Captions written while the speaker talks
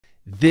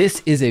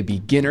This is a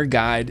beginner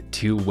guide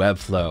to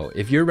Webflow.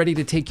 If you're ready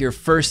to take your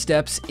first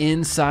steps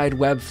inside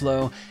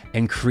Webflow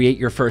and create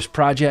your first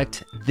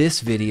project, this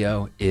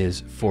video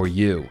is for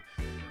you.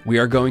 We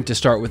are going to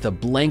start with a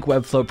blank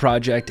Webflow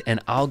project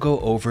and I'll go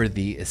over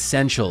the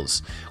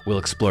essentials. We'll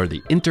explore the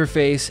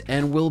interface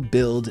and we'll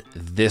build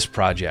this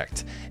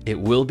project. It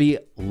will be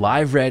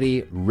live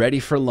ready, ready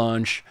for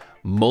launch,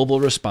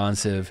 mobile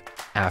responsive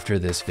after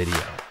this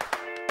video.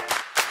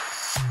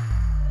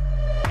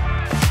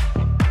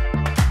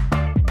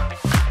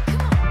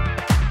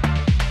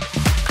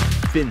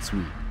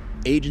 Finsweet,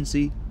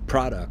 agency,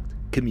 product,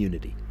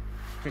 community.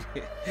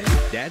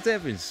 That's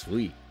effing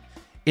sweet.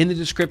 In the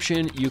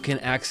description, you can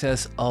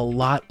access a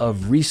lot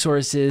of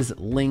resources,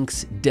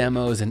 links,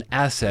 demos, and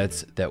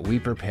assets that we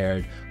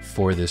prepared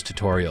for this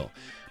tutorial.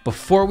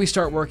 Before we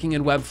start working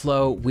in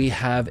Webflow, we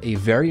have a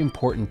very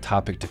important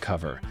topic to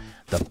cover,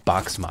 the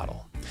box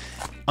model.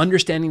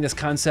 Understanding this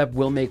concept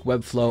will make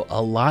Webflow a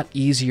lot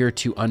easier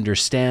to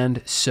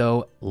understand,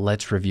 so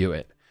let's review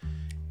it.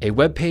 A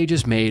web page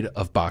is made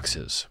of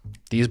boxes.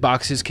 These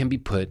boxes can be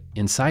put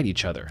inside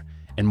each other,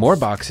 and more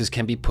boxes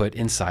can be put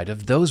inside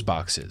of those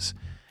boxes.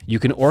 You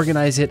can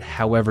organize it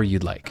however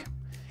you'd like.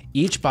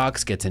 Each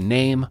box gets a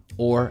name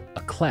or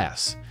a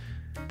class.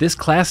 This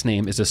class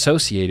name is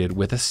associated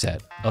with a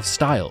set of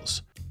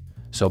styles.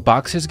 So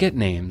boxes get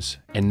names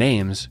and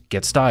names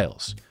get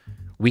styles.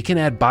 We can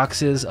add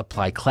boxes,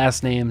 apply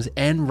class names,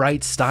 and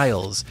write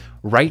styles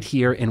right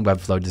here in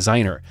Webflow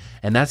Designer.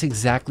 And that's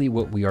exactly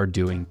what we are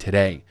doing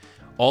today.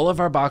 All of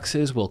our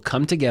boxes will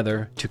come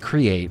together to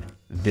create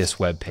this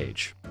web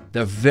page.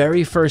 The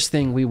very first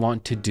thing we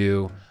want to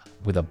do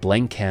with a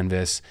blank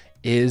canvas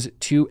is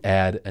to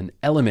add an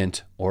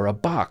element or a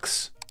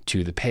box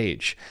to the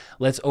page.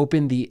 Let's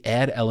open the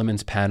Add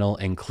Elements panel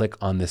and click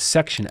on the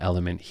section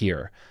element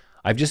here.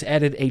 I've just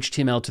added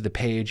HTML to the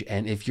page,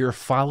 and if you're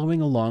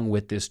following along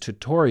with this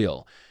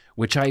tutorial,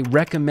 which I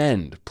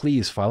recommend,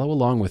 please follow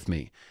along with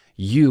me,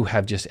 you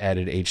have just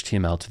added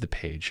HTML to the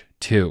page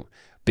too.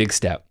 Big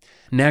step.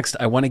 Next,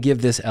 I want to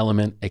give this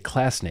element a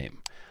class name.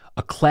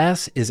 A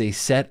class is a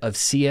set of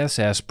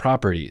CSS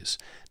properties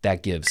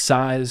that give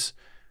size,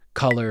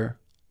 color,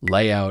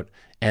 layout,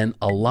 and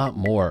a lot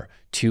more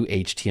to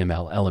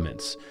HTML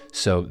elements.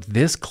 So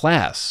this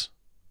class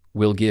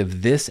will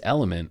give this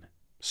element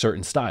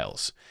certain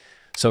styles.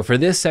 So for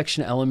this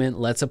section element,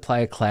 let's apply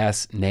a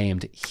class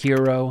named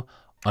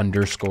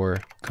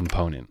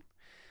hero_component.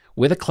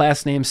 With a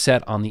class name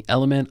set on the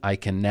element, I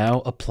can now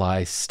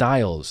apply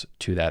styles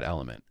to that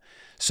element.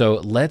 So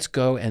let's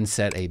go and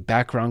set a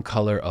background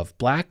color of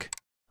black.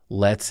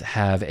 Let's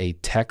have a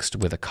text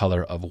with a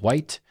color of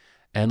white.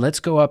 And let's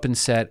go up and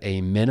set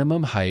a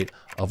minimum height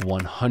of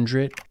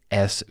 100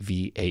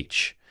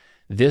 SVH.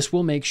 This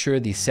will make sure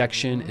the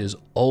section is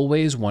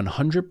always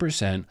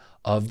 100%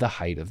 of the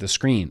height of the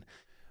screen.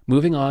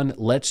 Moving on,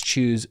 let's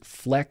choose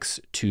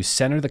Flex to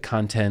center the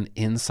content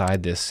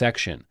inside this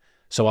section.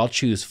 So I'll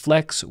choose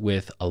Flex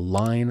with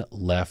Align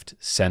Left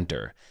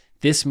Center.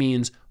 This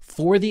means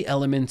for the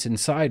elements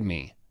inside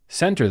me,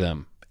 center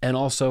them and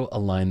also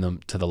align them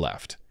to the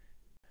left.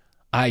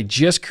 I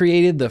just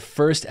created the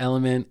first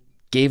element,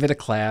 gave it a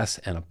class,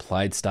 and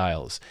applied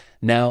styles.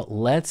 Now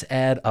let's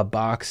add a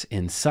box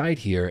inside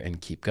here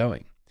and keep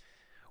going.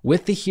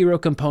 With the hero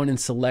component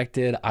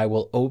selected, I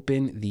will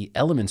open the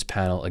Elements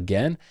panel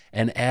again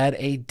and add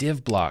a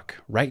div block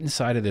right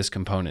inside of this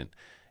component.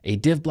 A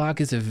div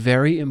block is a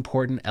very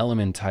important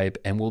element type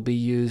and will be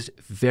used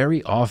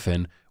very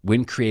often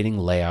when creating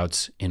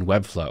layouts in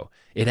Webflow.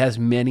 It has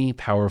many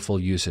powerful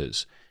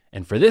uses.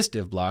 And for this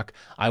div block,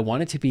 I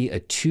want it to be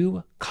a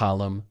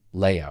 2-column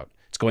layout.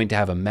 It's going to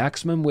have a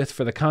maximum width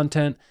for the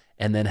content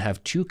and then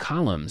have 2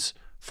 columns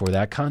for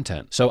that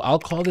content. So I'll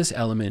call this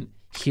element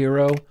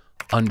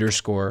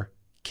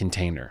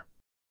hero_container.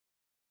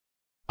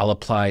 I'll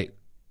apply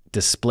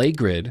display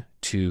grid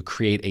to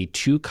create a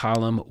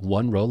 2-column,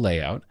 1-row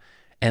layout.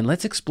 And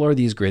let's explore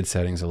these grid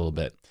settings a little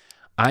bit.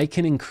 I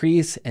can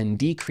increase and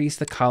decrease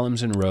the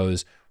columns and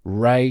rows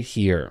right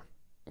here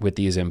with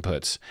these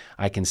inputs.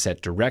 I can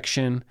set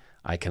direction,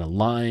 I can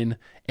align,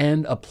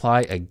 and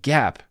apply a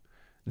gap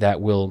that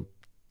will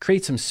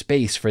create some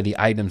space for the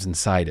items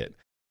inside it.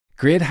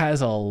 Grid has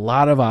a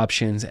lot of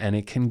options and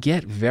it can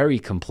get very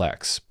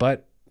complex,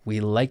 but we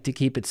like to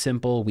keep it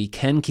simple. We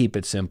can keep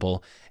it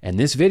simple, and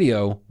this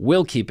video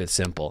will keep it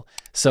simple.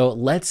 So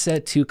let's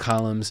set 2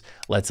 columns.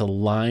 Let's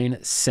align,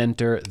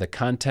 center the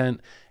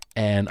content,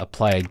 and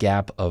apply a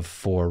gap of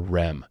 4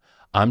 rem.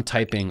 I'm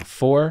typing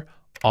 4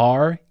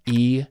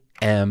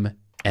 REM,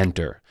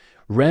 enter.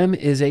 Rem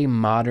is a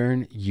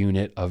modern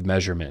unit of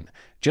measurement.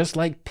 Just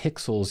like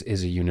pixels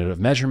is a unit of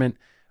measurement,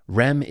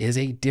 rem is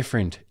a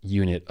different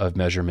unit of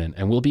measurement,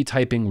 and we'll be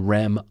typing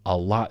rem a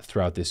lot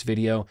throughout this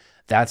video.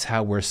 That's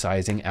how we're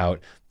sizing out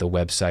the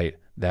website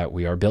that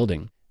we are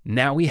building.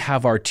 Now we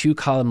have our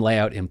 2-column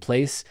layout in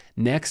place.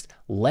 Next,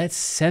 let's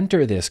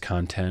center this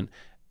content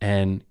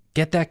and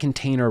get that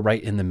container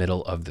right in the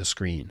middle of the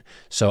screen.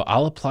 So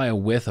I'll apply a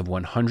width of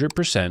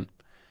 100%.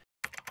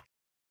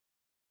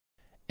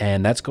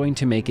 and that's going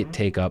to make it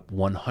take up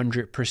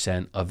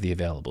 100% of the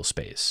available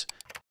space.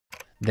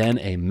 Then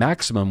a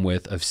maximum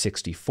width of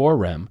 64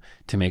 rem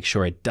to make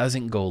sure it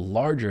doesn't go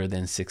larger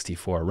than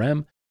 64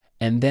 rem.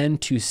 And then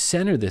to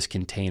center this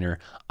container,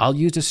 I'll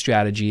use a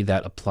strategy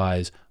that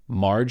applies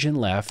margin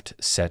left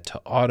set to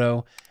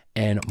auto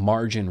and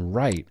margin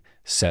right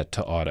set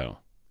to auto.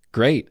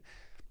 Great.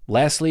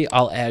 Lastly,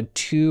 I'll add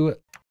 2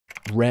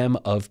 rem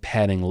of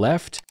padding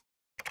left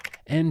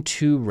and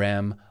 2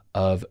 rem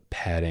of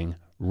padding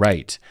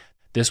right.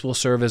 This will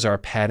serve as our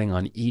padding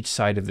on each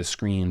side of the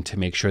screen to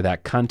make sure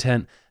that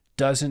content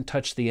doesn't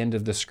touch the end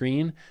of the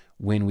screen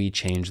when we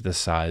change the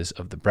size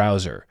of the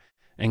browser.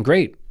 And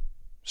great,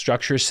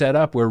 structure set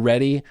up. We're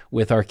ready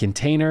with our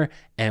container,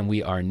 and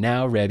we are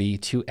now ready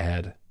to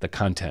add the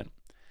content.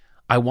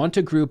 I want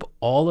to group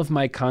all of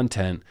my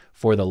content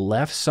for the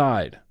left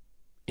side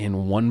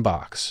in one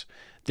box.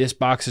 This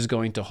box is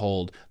going to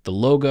hold the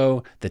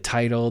logo, the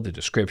title, the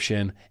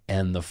description,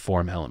 and the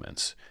form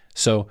elements.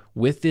 So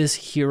with this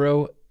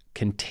hero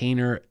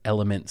container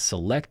element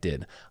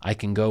selected, I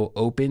can go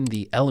open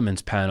the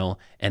elements panel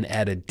and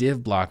add a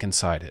div block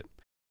inside it.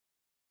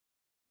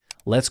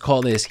 Let's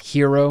call this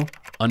hero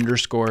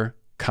underscore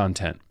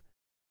content.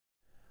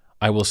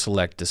 I will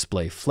select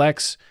display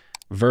flex,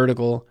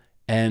 vertical,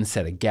 and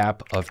set a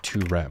gap of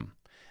 2 rem.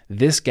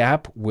 This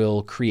gap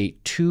will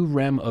create 2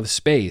 rem of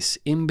space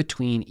in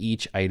between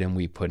each item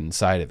we put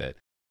inside of it.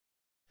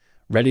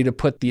 Ready to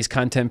put these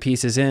content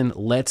pieces in,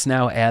 let's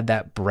now add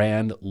that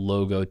brand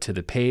logo to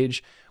the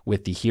page.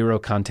 With the hero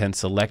content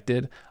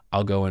selected,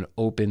 I'll go and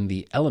open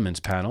the elements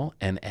panel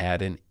and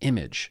add an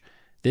image.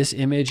 This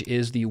image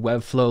is the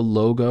Webflow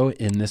logo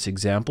in this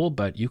example,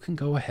 but you can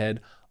go ahead,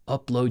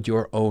 upload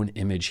your own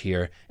image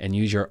here and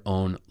use your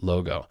own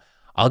logo.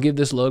 I'll give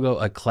this logo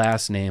a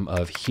class name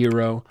of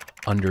hero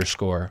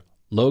underscore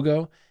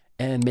logo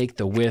and make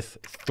the width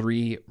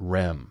 3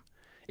 rem.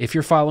 If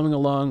you're following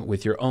along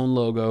with your own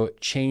logo,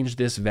 change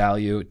this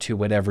value to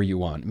whatever you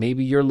want.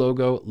 Maybe your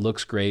logo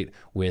looks great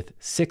with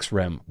 6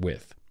 rem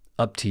width.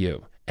 Up to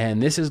you.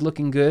 And this is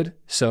looking good,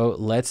 so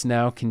let's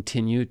now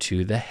continue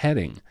to the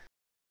heading.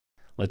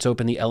 Let's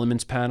open the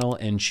elements panel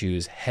and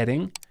choose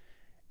heading,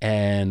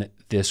 and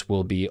this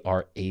will be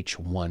our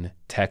H1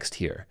 text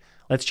here.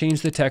 Let's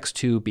change the text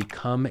to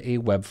become a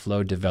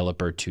Webflow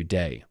developer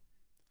today.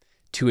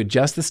 To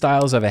adjust the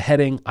styles of a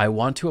heading, I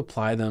want to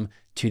apply them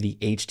to the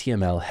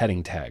HTML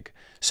heading tag.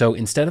 So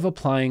instead of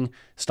applying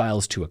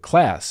styles to a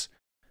class,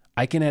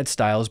 I can add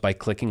styles by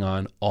clicking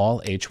on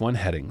all H1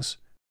 headings.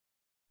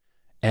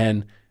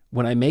 And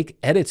when I make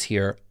edits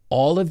here,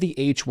 all of the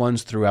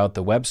H1s throughout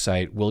the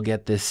website will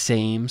get the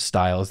same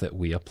styles that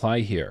we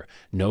apply here.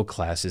 No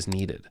class is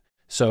needed.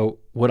 So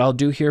what I'll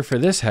do here for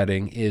this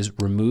heading is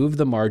remove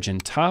the margin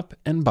top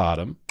and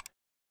bottom.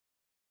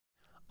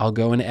 I'll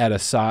go and add a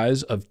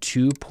size of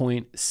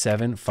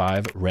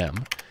 2.75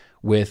 rem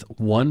with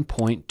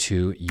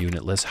 1.2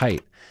 unitless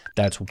height.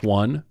 That's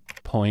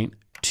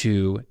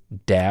 1.2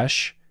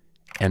 dash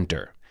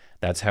enter.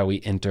 That's how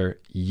we enter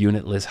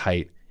unitless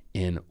height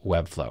in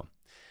Webflow.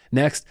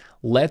 Next,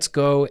 let's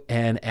go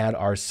and add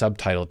our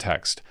subtitle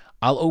text.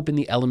 I'll open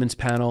the elements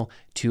panel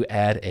to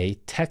add a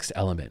text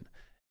element,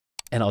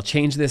 and I'll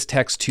change this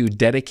text to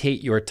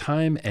dedicate your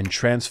time and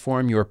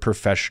transform your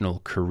professional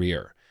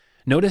career.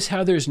 Notice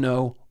how there's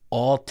no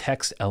all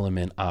text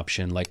element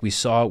option like we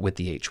saw with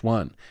the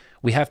H1.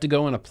 We have to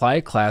go and apply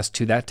a class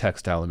to that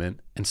text element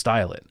and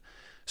style it.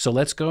 So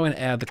let's go and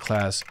add the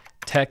class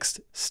text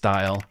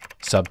style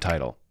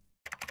subtitle.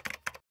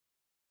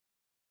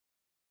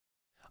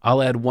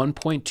 I'll add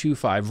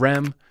 1.25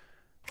 rem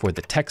for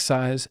the text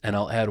size, and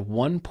I'll add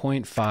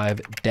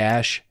 1.5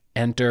 dash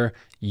enter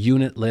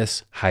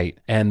unitless height.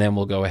 And then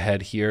we'll go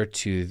ahead here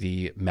to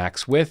the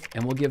max width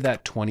and we'll give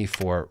that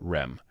 24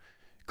 rem.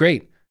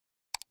 Great.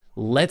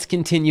 Let's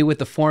continue with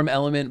the form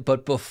element,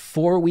 but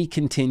before we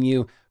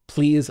continue,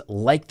 please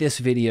like this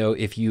video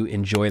if you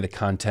enjoy the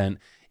content.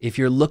 If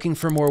you're looking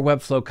for more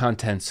Webflow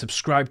content,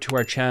 subscribe to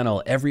our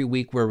channel. Every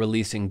week we're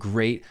releasing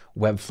great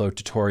Webflow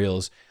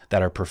tutorials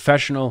that are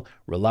professional,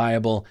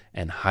 reliable,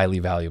 and highly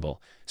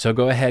valuable. So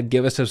go ahead,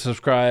 give us a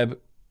subscribe,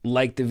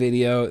 like the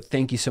video.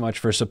 Thank you so much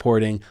for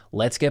supporting.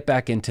 Let's get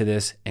back into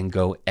this and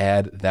go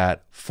add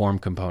that form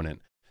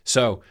component.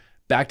 So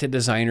back to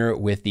Designer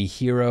with the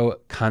hero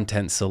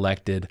content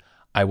selected.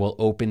 I will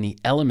open the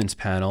elements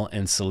panel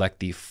and select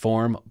the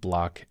form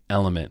block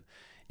element.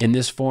 In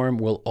this form,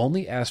 we'll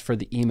only ask for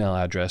the email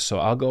address, so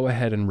I'll go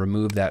ahead and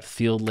remove that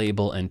field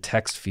label and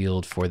text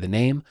field for the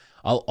name.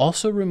 I'll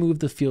also remove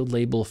the field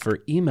label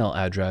for email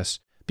address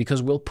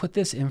because we'll put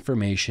this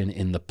information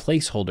in the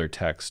placeholder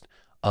text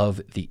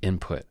of the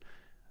input.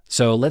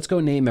 So let's go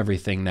name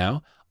everything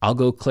now. I'll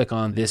go click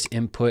on this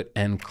input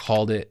and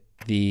call it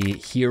the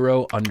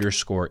hero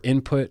underscore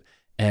input,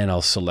 and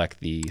I'll select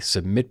the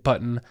submit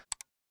button.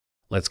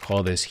 Let's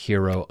call this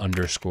hero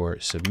underscore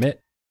submit.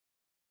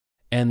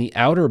 And the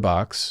outer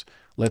box,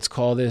 let's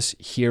call this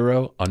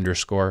hero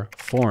underscore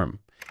form.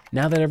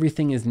 Now that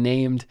everything is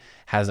named,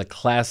 has a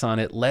class on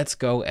it, let's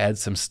go add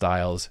some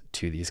styles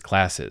to these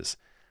classes.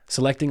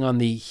 Selecting on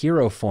the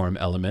hero form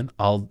element,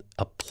 I'll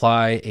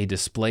apply a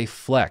display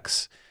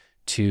flex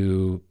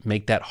to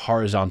make that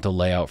horizontal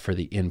layout for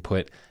the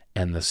input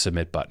and the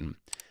submit button.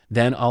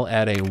 Then I'll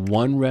add a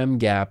 1 rem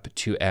gap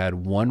to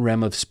add 1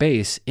 rem of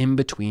space in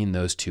between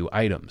those two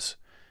items.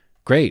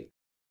 Great.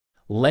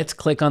 Let's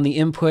click on the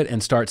input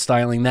and start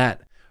styling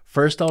that.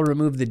 First, I'll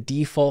remove the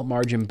default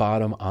margin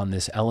bottom on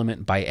this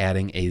element by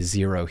adding a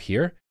 0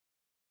 here.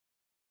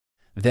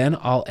 Then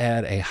I'll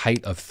add a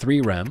height of 3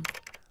 rem.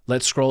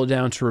 Let's scroll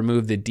down to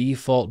remove the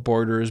default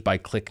borders by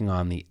clicking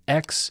on the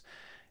X.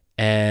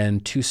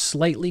 And to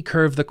slightly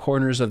curve the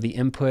corners of the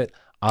input,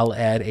 I'll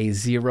add a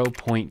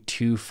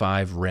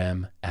 0.25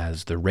 rem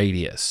as the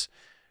radius.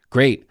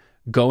 Great.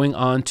 Going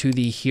on to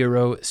the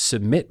hero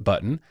submit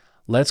button,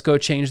 let's go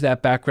change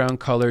that background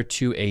color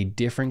to a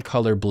different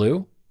color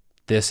blue.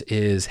 This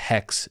is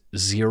hex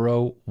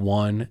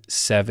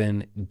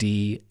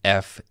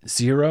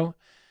 017DF0.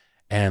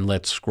 And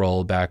let's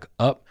scroll back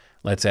up.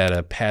 Let's add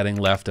a padding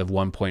left of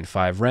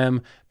 1.5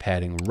 rem,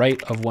 padding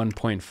right of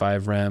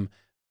 1.5 rem.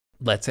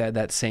 Let's add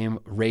that same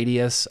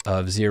radius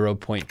of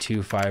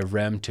 0.25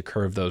 rem to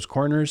curve those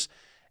corners.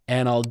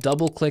 And I'll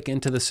double click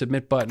into the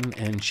submit button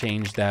and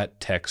change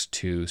that text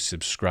to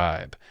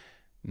subscribe.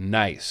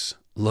 Nice,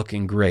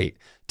 looking great.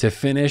 To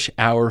finish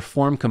our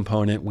form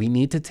component, we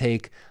need to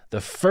take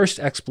the first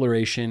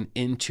exploration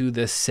into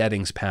the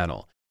settings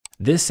panel.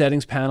 This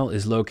settings panel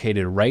is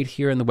located right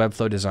here in the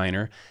Webflow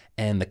Designer,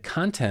 and the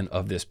content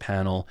of this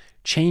panel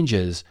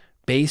changes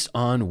based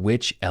on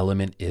which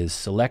element is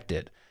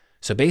selected.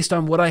 So based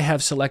on what I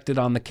have selected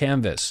on the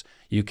canvas,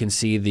 you can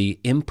see the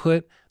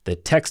input, the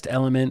text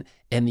element,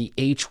 and the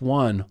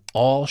H1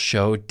 all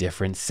show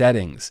different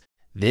settings.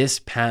 This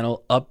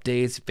panel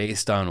updates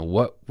based on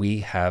what we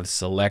have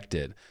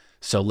selected.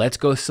 So let's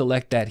go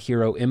select that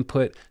hero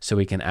input so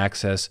we can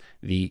access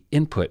the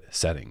input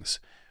settings.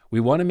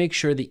 We want to make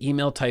sure the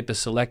email type is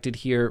selected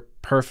here.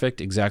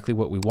 Perfect, exactly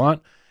what we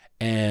want.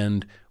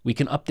 And we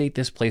can update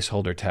this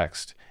placeholder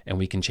text and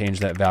we can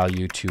change that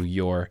value to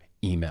your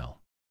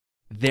email.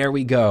 There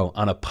we go.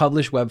 On a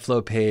published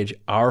Webflow page,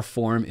 our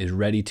form is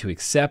ready to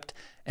accept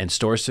and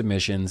store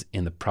submissions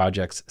in the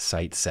project's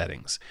site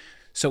settings.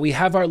 So we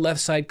have our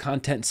left side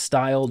content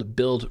styled,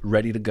 built,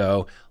 ready to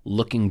go,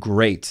 looking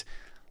great.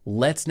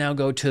 Let's now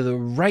go to the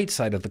right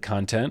side of the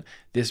content,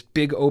 this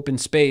big open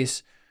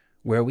space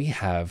where we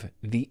have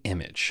the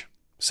image.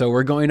 So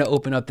we're going to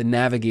open up the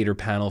Navigator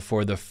panel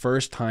for the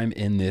first time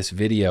in this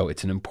video.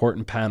 It's an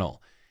important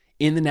panel.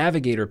 In the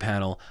Navigator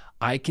panel,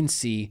 I can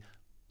see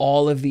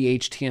all of the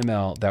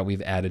HTML that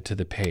we've added to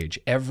the page.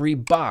 Every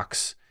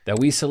box that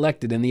we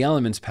selected in the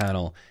Elements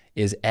panel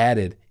is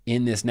added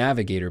in this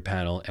Navigator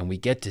panel, and we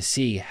get to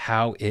see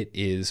how it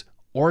is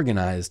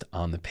organized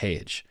on the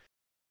page.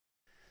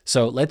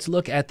 So let's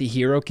look at the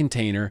hero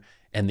container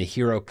and the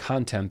hero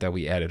content that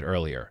we added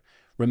earlier.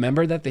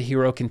 Remember that the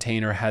hero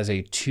container has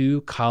a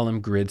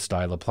 2-column grid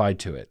style applied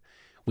to it.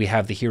 We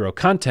have the hero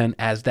content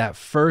as that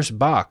first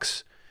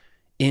box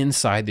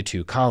inside the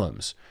 2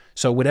 columns.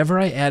 So whatever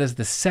I add as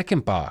the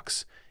second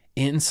box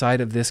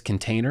inside of this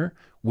container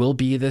will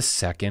be the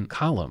second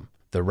column.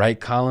 The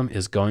right column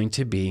is going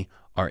to be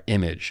our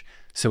image.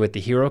 So with the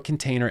hero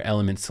container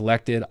element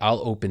selected, I'll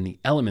open the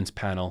Elements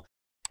panel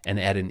and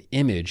add an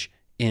image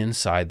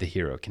inside the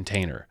hero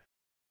container.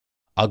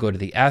 I'll go to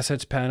the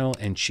Assets panel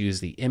and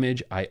choose the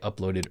image I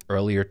uploaded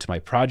earlier to my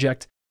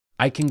project.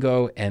 I can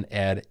go and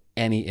add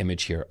any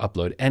image here,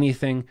 upload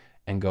anything,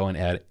 and go and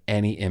add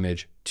any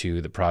image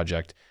to the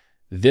project.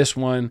 This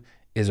one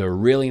is a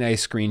really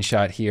nice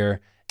screenshot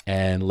here,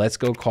 and let's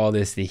go call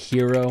this the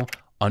hero_image.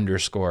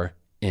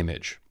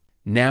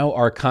 Now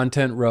our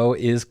content row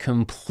is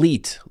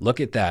complete.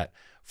 Look at that.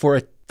 For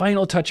a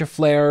final touch of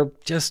flair,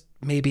 just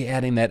maybe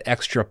adding that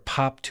extra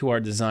pop to our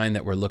design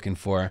that we're looking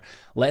for,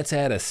 let's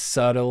add a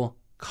subtle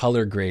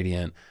color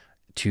gradient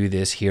to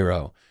this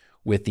hero.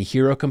 With the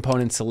hero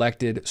component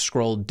selected,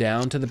 scroll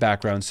down to the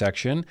background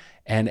section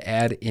and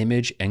add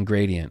image and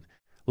gradient.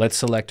 Let's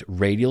select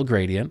radial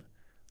gradient,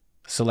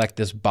 select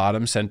this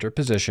bottom center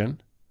position,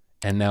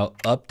 and now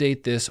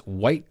update this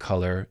white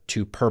color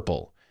to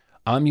purple.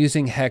 I'm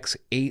using hex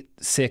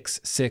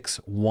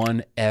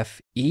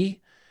 8661FE.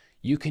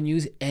 You can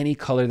use any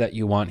color that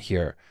you want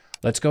here.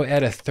 Let's go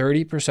add a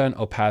 30%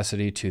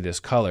 opacity to this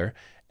color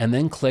and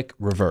then click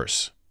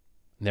reverse.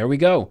 There we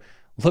go,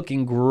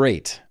 looking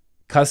great.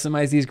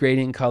 Customize these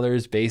gradient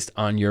colors based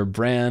on your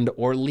brand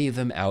or leave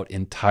them out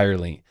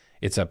entirely.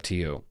 It's up to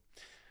you.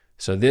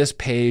 So this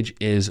page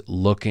is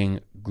looking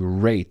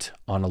great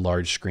on a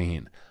large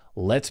screen.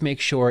 Let's make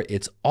sure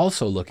it's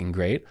also looking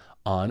great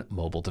on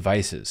mobile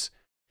devices.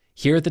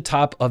 Here at the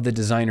top of the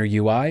Designer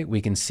UI,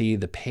 we can see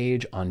the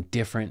page on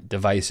different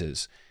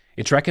devices.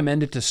 It's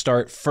recommended to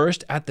start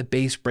first at the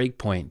base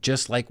breakpoint,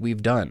 just like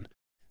we've done.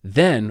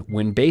 Then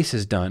when base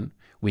is done,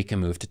 we can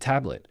move to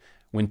tablet.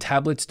 When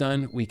tablet's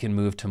done, we can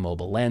move to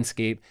mobile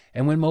landscape.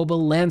 And when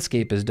mobile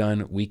landscape is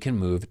done, we can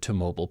move to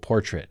mobile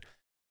portrait.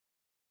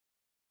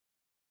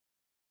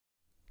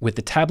 With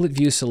the tablet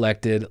view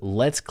selected,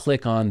 let's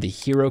click on the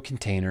hero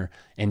container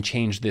and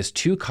change this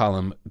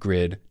 2-column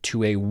grid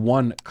to a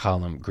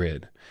 1-column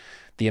grid.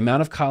 The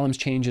amount of columns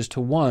changes to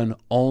 1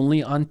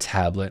 only on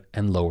tablet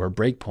and lower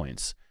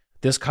breakpoints.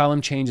 This column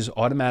change is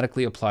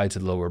automatically applied to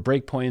the lower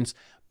breakpoints,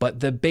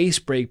 but the base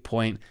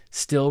breakpoint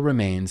still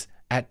remains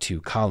at 2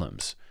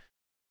 columns.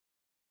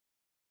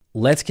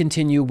 Let's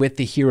continue with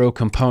the hero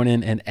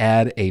component and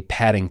add a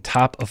padding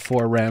top of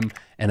 4 rem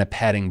and a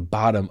padding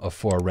bottom of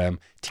 4 rem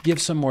to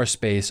give some more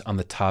space on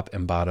the top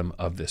and bottom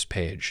of this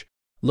page.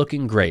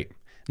 Looking great.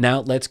 Now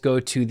let's go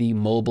to the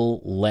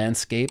mobile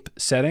landscape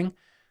setting.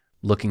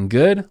 Looking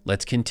good.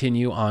 Let's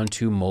continue on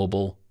to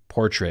mobile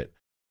portrait.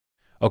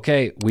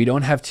 Okay, we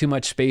don't have too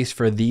much space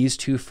for these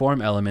 2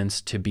 form elements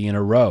to be in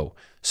a row.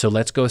 So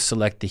let's go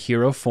select the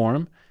hero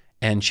form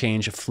and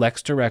change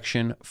flex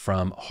direction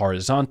from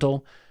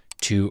horizontal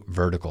to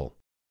vertical.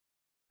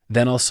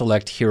 Then I'll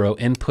select hero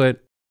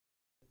input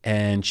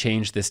and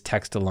change this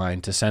text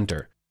align to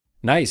center.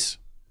 Nice.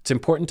 It's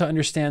important to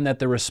understand that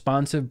the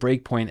responsive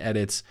breakpoint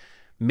edits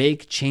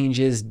make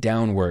changes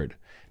downward.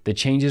 The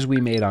changes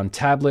we made on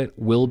tablet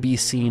will be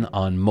seen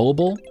on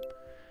mobile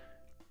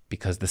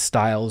because the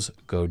styles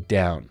go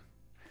down.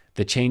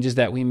 The changes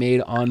that we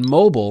made on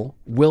mobile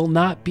will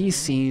not be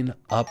seen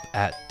up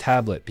at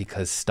tablet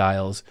because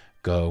styles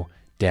go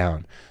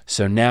down.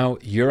 So now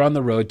you're on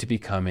the road to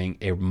becoming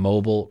a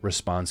mobile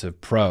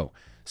responsive pro.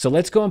 So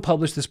let's go and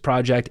publish this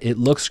project. It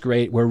looks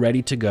great. We're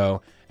ready to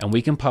go, and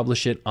we can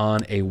publish it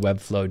on a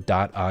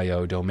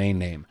webflow.io domain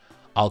name.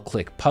 I'll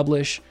click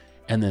publish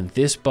and then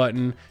this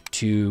button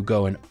to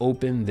go and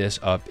open this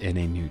up in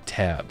a new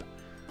tab.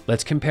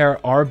 Let's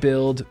compare our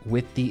build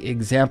with the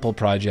example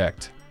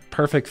project.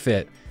 Perfect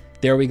fit.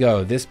 There we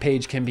go. This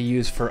page can be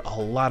used for a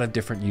lot of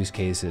different use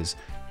cases.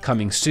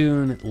 Coming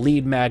soon,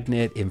 lead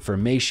magnet,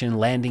 information,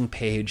 landing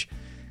page.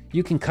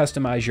 You can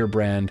customize your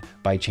brand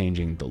by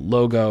changing the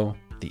logo,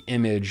 the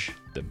image,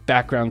 the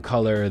background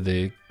color,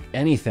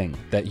 anything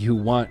that you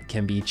want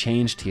can be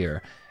changed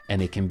here,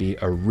 and it can be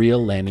a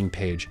real landing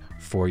page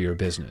for your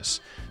business.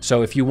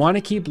 So if you want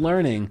to keep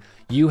learning,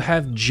 you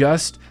have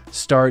just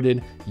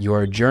started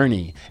your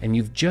journey and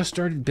you've just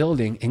started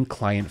building in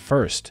client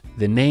first.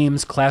 The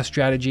names, class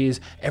strategies,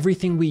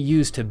 everything we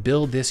use to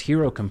build this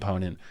hero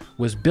component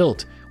was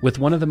built with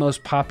one of the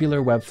most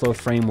popular Webflow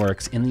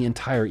frameworks in the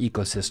entire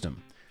ecosystem,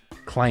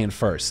 client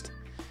first.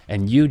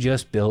 And you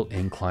just built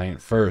in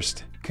client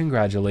first.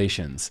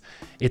 Congratulations.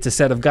 It's a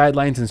set of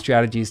guidelines and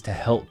strategies to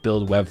help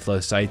build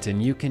Webflow sites,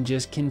 and you can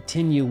just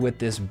continue with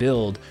this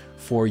build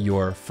for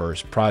your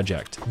first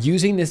project.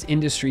 Using this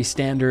industry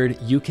standard,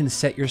 you can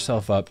set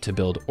yourself up to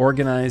build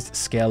organized,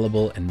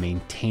 scalable, and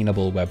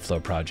maintainable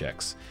Webflow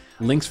projects.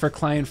 Links for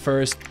client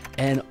first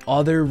and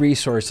other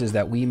resources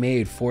that we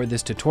made for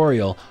this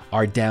tutorial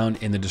are down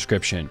in the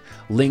description.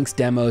 Links,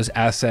 demos,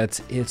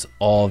 assets, it's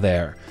all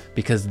there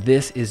because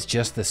this is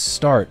just the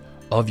start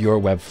of your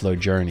Webflow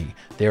journey.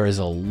 There is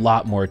a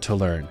lot more to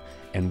learn,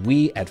 and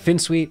we at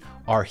Finsweet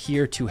are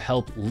here to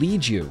help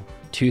lead you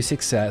to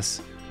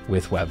success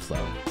with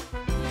Webflow.